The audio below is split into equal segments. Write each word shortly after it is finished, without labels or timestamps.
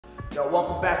Yo,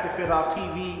 welcome back to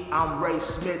FithawkTV. I'm Ray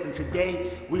Smith, and today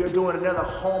we are doing another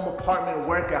home apartment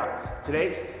workout.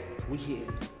 Today, we hit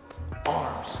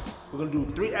arms. We're gonna do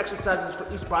 3 exercises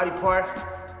for each body part.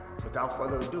 Without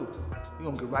further ado, we're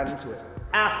gonna get right into it.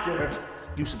 After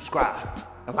you subscribe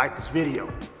and like this video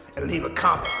and leave a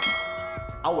comment.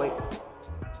 I'll wait.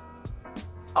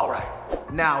 All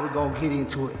right, now we're gonna get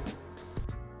into it.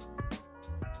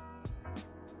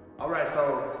 All right,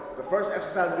 so the first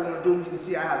exercise we're gonna do, you can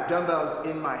see I have dumbbells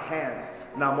in my hands.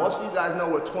 Now, most of you guys know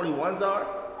what 21s are.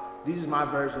 This is my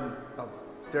version of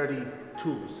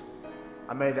 32s.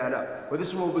 I made that up. But this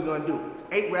is what we're gonna do.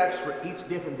 8 reps for each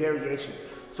different variation.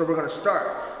 So we're gonna start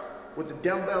with the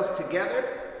dumbbells together,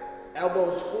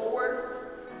 elbows forward,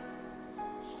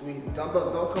 squeeze. The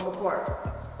dumbbells don't come apart.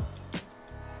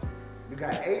 You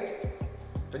got 8,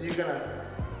 then you're gonna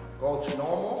go to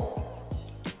normal,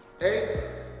 8,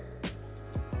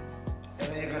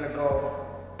 and then you're gonna go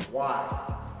wide,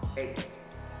 8,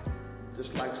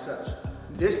 just like such.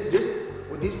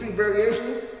 With these 3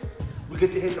 variations, we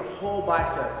get to hit the whole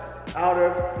bicep,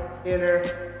 outer, inner,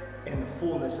 and the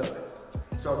fullness of it.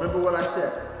 So remember what I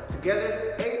said,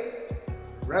 together 8,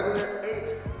 regular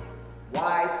 8,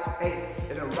 wide 8.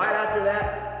 And then right after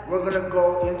that, we're gonna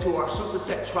go into our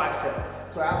superset tricep.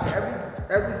 So after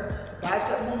every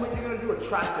bicep movement, you're gonna do a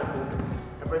tricep movement.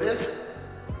 And for this,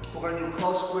 we're gonna do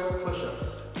close grip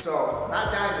push-ups. So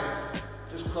not diamond,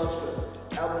 just close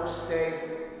grip. Elbows stay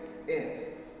in.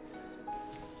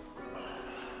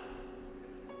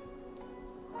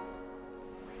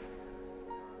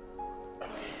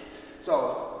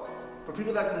 So for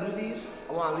people that can do these,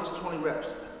 I want at least 20 reps.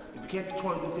 If you can't do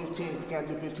 20, do 15. If you can't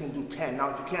do 15, do 10.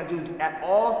 Now, if you can't do this at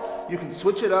all, you can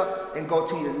switch it up and go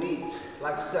to your knees,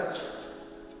 like such.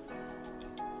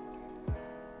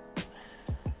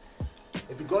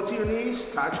 If you go to your knees,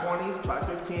 try 20, try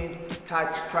 15,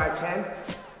 try 10.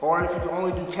 Or if you can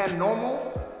only do 10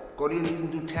 normal, go to your knees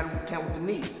and do 10 with the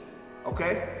knees,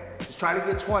 okay? Just try to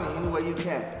get 20 any way you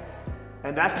can.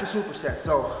 And that's the superset.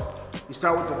 So you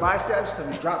start with the biceps, then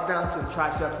we drop down to the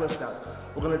tricep pushdowns.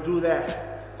 We're gonna do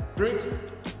that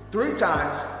three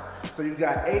times. So you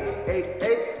got 8, 8,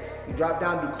 8. You drop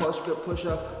down, do close grip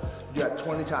push-up. You got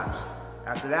 20 times.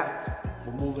 After that,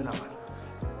 we're moving on.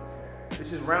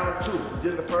 This is round 2. We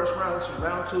did the first round, this is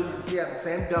round 2. You can see I have the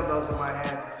same dumbbells in my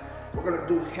hand. We're gonna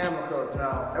do hammer curls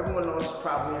now. Everyone knows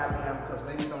probably have hammer curls.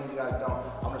 Maybe some of you guys don't.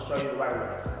 I'm gonna show you the right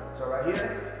way. So right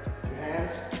here, your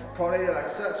hands pronated like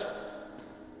such.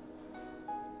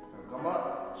 Come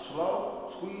up,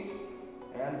 slow, squeeze,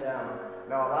 and down.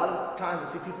 Now, a lot of times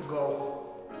I see people go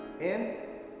in,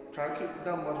 try to keep the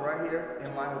dumbbells right here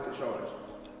in line with the shoulders.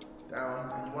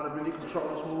 Down, and you want to really control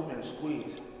this movement and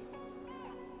squeeze.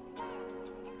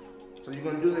 So you're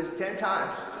going to do this 10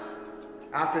 times.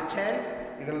 After 10,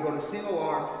 you're going to go to single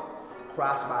arm,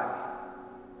 cross body.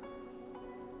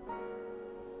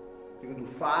 You're going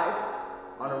to do 5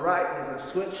 on the right, and you're going to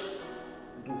switch,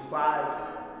 do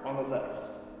 5 on the left.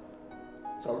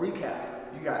 So recap,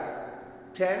 you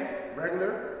got 10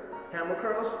 regular hammer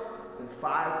curls and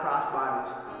 5 cross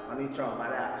bodies on each arm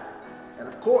right after. And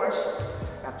of course,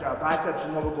 after our biceps,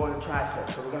 you know we're going to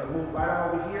triceps. So we're gonna move right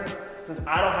on over here. Since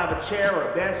I don't have a chair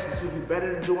or a bench, this would be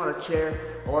better to do on a chair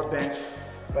or a bench,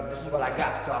 but this is what I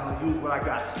got, so I'm gonna use what I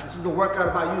got. This is a workout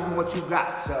about using what you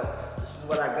got, so this is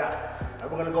what I got. And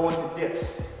we're gonna go into dips,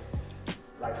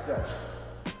 like such.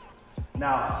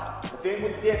 Now, the thing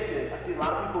with dips is, I see a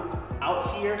lot of people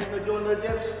out here when they're doing their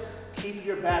dips, keep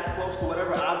your back close to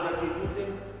whatever object you're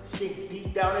using, sink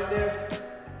deep down in there,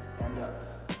 and up.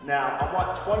 Now, I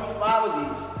want 25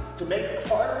 of these. To make it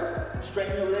harder,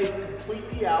 straighten your legs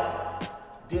completely out,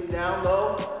 dip down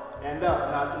low, and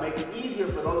up. Now, to make it easier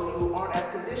for those of you who aren't as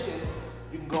conditioned,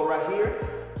 you can go right here,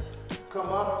 come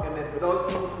up, and then for those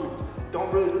of you who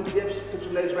don't really do dips, put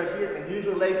your legs right here and use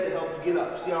your legs to help you get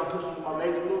up. See how I'm pushing my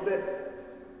legs a little bit?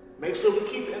 Make sure we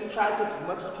keep it in the triceps as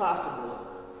much as possible.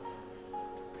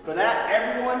 For that,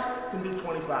 everyone can do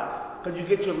 25 because you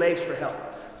get your legs for help.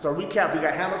 So recap, we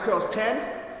got hammer curls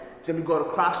 10, then we go to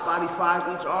cross body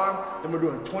 5 each arm, then we're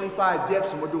doing 25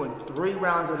 dips and we're doing 3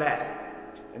 rounds of that.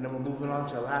 And then we're moving on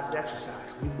to the last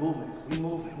exercise. We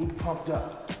moving, we pumped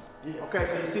up. Yeah. Okay,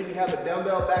 so you see we have a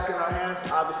dumbbell back in our hands.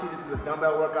 Obviously this is a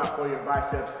dumbbell workout for your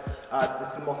biceps. This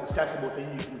is the most accessible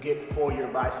thing you can get for your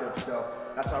biceps. So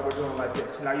that's why we're doing it like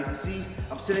this. Now you can see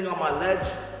I'm sitting on my ledge.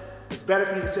 It's better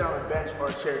for you to sit on a bench or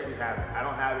a chair if you have it. I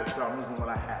don't have it, so I'm using what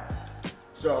I have.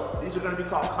 So these are gonna be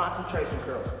called concentration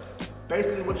curls.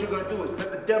 Basically what you're gonna do is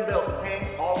let the dumbbell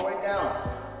hang all the way down.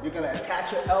 You're gonna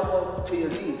attach your elbow to your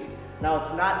knee. Now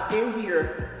it's not in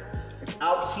here, it's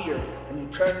out here, and you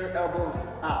turn your elbow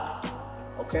out.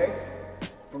 okay?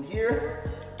 From here,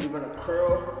 you're gonna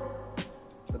curl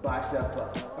the bicep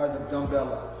up, or the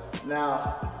dumbbell up.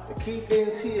 Now, the key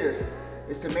things here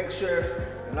is to make sure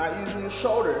you're not using your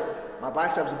shoulder. My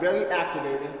biceps are barely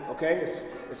activating, okay?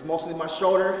 It's mostly my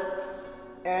shoulder.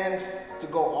 And to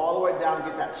go all the way down,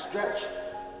 get that stretch,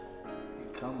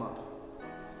 and come up.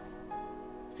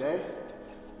 Okay?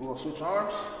 We're gonna switch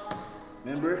arms.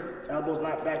 Remember, elbows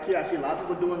not back here. I see a lot of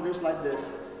people doing this like this.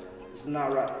 This is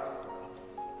not right.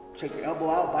 Take your elbow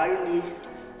out by your knee,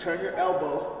 turn your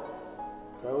elbow,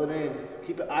 curl it in.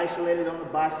 Keep it isolated on the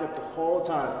bicep the whole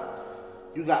time.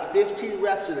 You got 15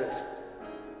 reps of this.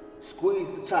 Squeeze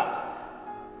the top.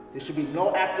 There should be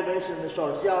no activation in the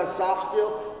shoulder. See how it's soft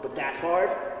still, but that's hard?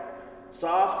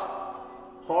 Soft,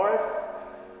 hard,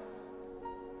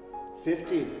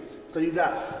 15. So you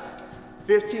got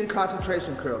 15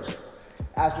 concentration curls.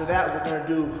 After that, we're gonna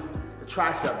do the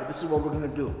tricep, but this is what we're gonna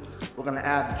do. We're gonna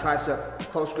add the tricep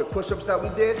close grip push-ups that we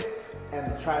did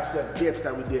and the tricep dips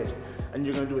that we did. And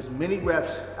you're gonna do as many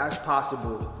reps as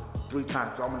possible 3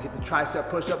 times. So I'm gonna hit the tricep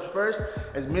push-ups first,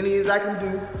 as many as I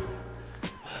can do.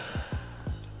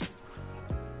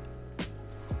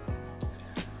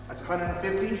 That's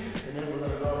 150, and then we're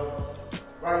gonna go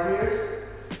right here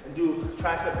and do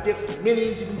tricep dips, as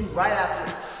many as you can do right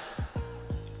after.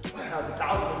 That was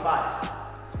 1,005.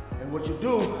 And what you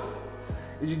do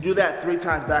is you do that 3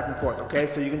 times back and forth, okay?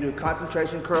 So you can do a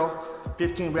concentration curl,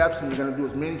 15 reps, and you're gonna do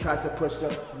as many tricep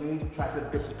push-ups, as many tricep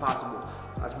dips as possible.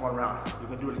 That's 1 round. You're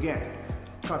gonna do it again.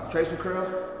 Concentration curl,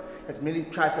 as many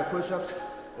tricep push-ups,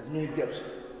 as many dips.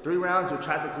 3 rounds, your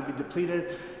triceps will be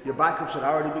depleted. Your biceps should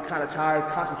already be kind of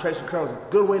tired. Concentration curl is a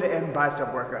good way to end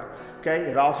bicep workout, okay?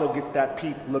 It also gets that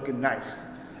peep looking nice.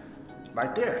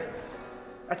 Right there.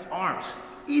 That's arms,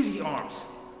 easy arms.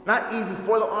 Not easy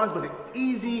for the arms, but an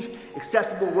easy,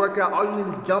 accessible workout. All you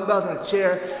need is dumbbells and a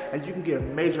chair, and you can get a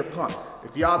major pump.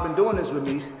 If y'all been doing this with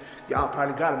me, y'all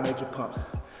probably got a major pump.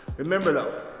 Remember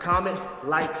though, comment,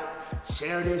 like,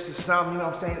 share this or something, you know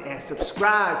what I'm saying? And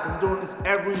subscribe, I'm doing this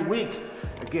every week.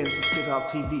 Again, this is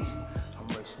FithawkTV. I'm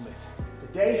Ray Smith.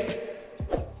 Today,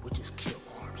 we just kill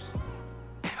arms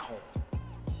at home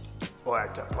or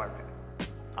at the apartment.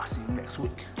 I'll see you next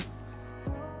week.